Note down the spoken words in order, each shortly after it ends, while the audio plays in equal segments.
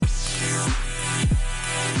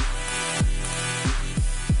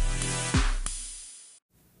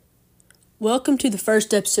Welcome to the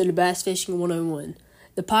first episode of Bass Fishing 101,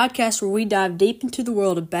 the podcast where we dive deep into the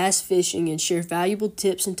world of bass fishing and share valuable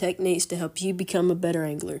tips and techniques to help you become a better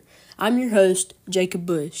angler. I'm your host, Jacob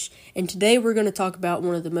Bush, and today we're going to talk about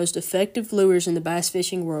one of the most effective lures in the bass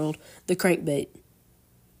fishing world, the crankbait.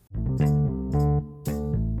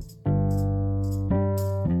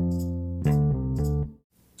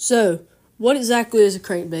 So, what exactly is a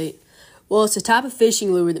crankbait? Well, it's a type of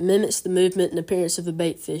fishing lure that mimics the movement and appearance of a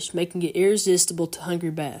bait fish, making it irresistible to hungry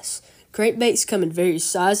bass. Crankbaits come in various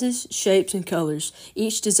sizes, shapes, and colors,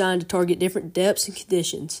 each designed to target different depths and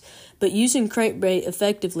conditions. But using crankbait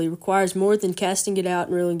effectively requires more than casting it out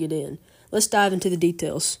and reeling it in. Let's dive into the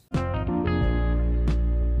details.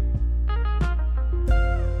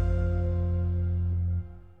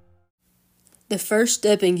 The first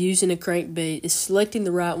step in using a crankbait is selecting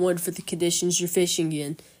the right one for the conditions you're fishing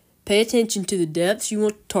in. Pay attention to the depths you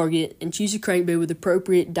want to target and choose a crankbait with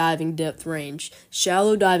appropriate diving depth range.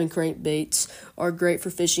 Shallow diving crankbaits are great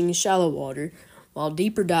for fishing in shallow water, while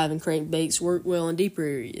deeper diving crankbaits work well in deeper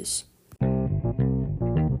areas. Once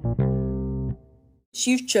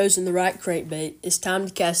you've chosen the right crankbait, it's time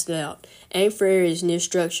to cast it out. Aim for areas near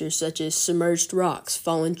structures such as submerged rocks,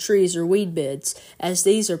 fallen trees, or weed beds, as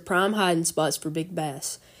these are prime hiding spots for big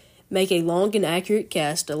bass. Make a long and accurate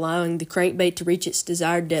cast, allowing the crankbait to reach its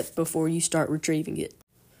desired depth before you start retrieving it.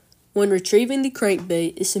 When retrieving the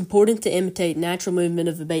crankbait, it's important to imitate natural movement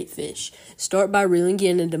of a bait fish. Start by reeling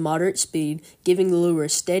in at a moderate speed, giving the lure a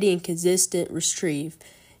steady and consistent retrieve.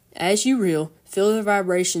 As you reel, feel the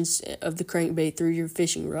vibrations of the crankbait through your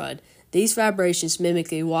fishing rod. These vibrations mimic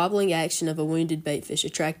the wobbling action of a wounded bait fish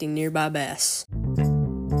attracting nearby bass.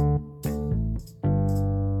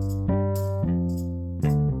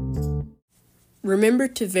 Remember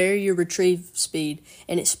to vary your retrieve speed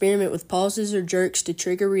and experiment with pauses or jerks to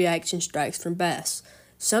trigger reaction strikes from bass.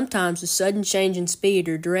 Sometimes a sudden change in speed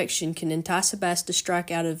or direction can entice a bass to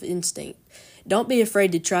strike out of instinct. Don't be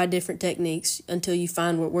afraid to try different techniques until you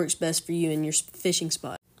find what works best for you and your fishing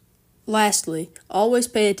spot. Lastly, always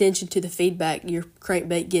pay attention to the feedback your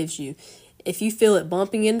crankbait gives you. If you feel it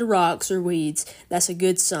bumping into rocks or weeds, that's a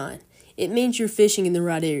good sign. It means you're fishing in the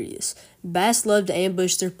right areas. Bass love to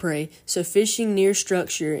ambush their prey, so fishing near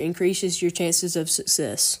structure increases your chances of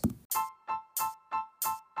success.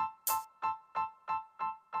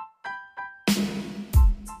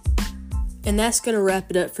 And that's going to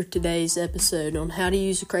wrap it up for today's episode on how to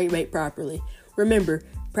use a crankbait properly. Remember,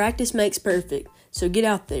 practice makes perfect, so get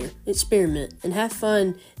out there, experiment, and have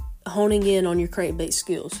fun honing in on your crankbait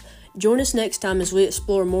skills. Join us next time as we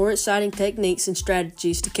explore more exciting techniques and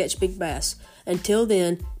strategies to catch big bass. Until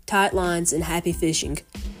then, tight lines and happy fishing.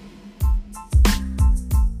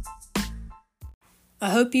 I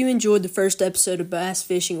hope you enjoyed the first episode of Bass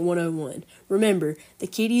Fishing 101. Remember, the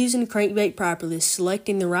key to using a crankbait properly is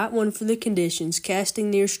selecting the right one for the conditions, casting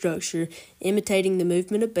near structure, imitating the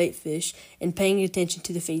movement of bait fish, and paying attention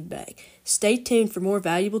to the feedback. Stay tuned for more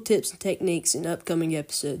valuable tips and techniques in upcoming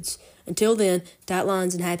episodes. Until then, tight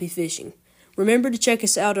lines and happy fishing. Remember to check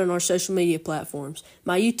us out on our social media platforms.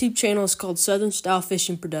 My YouTube channel is called Southern Style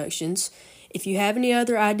Fishing Productions. If you have any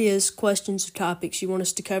other ideas, questions, or topics you want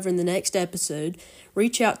us to cover in the next episode,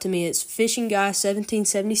 reach out to me at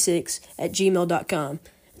fishingguy1776@gmail.com.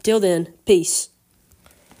 Until then, peace.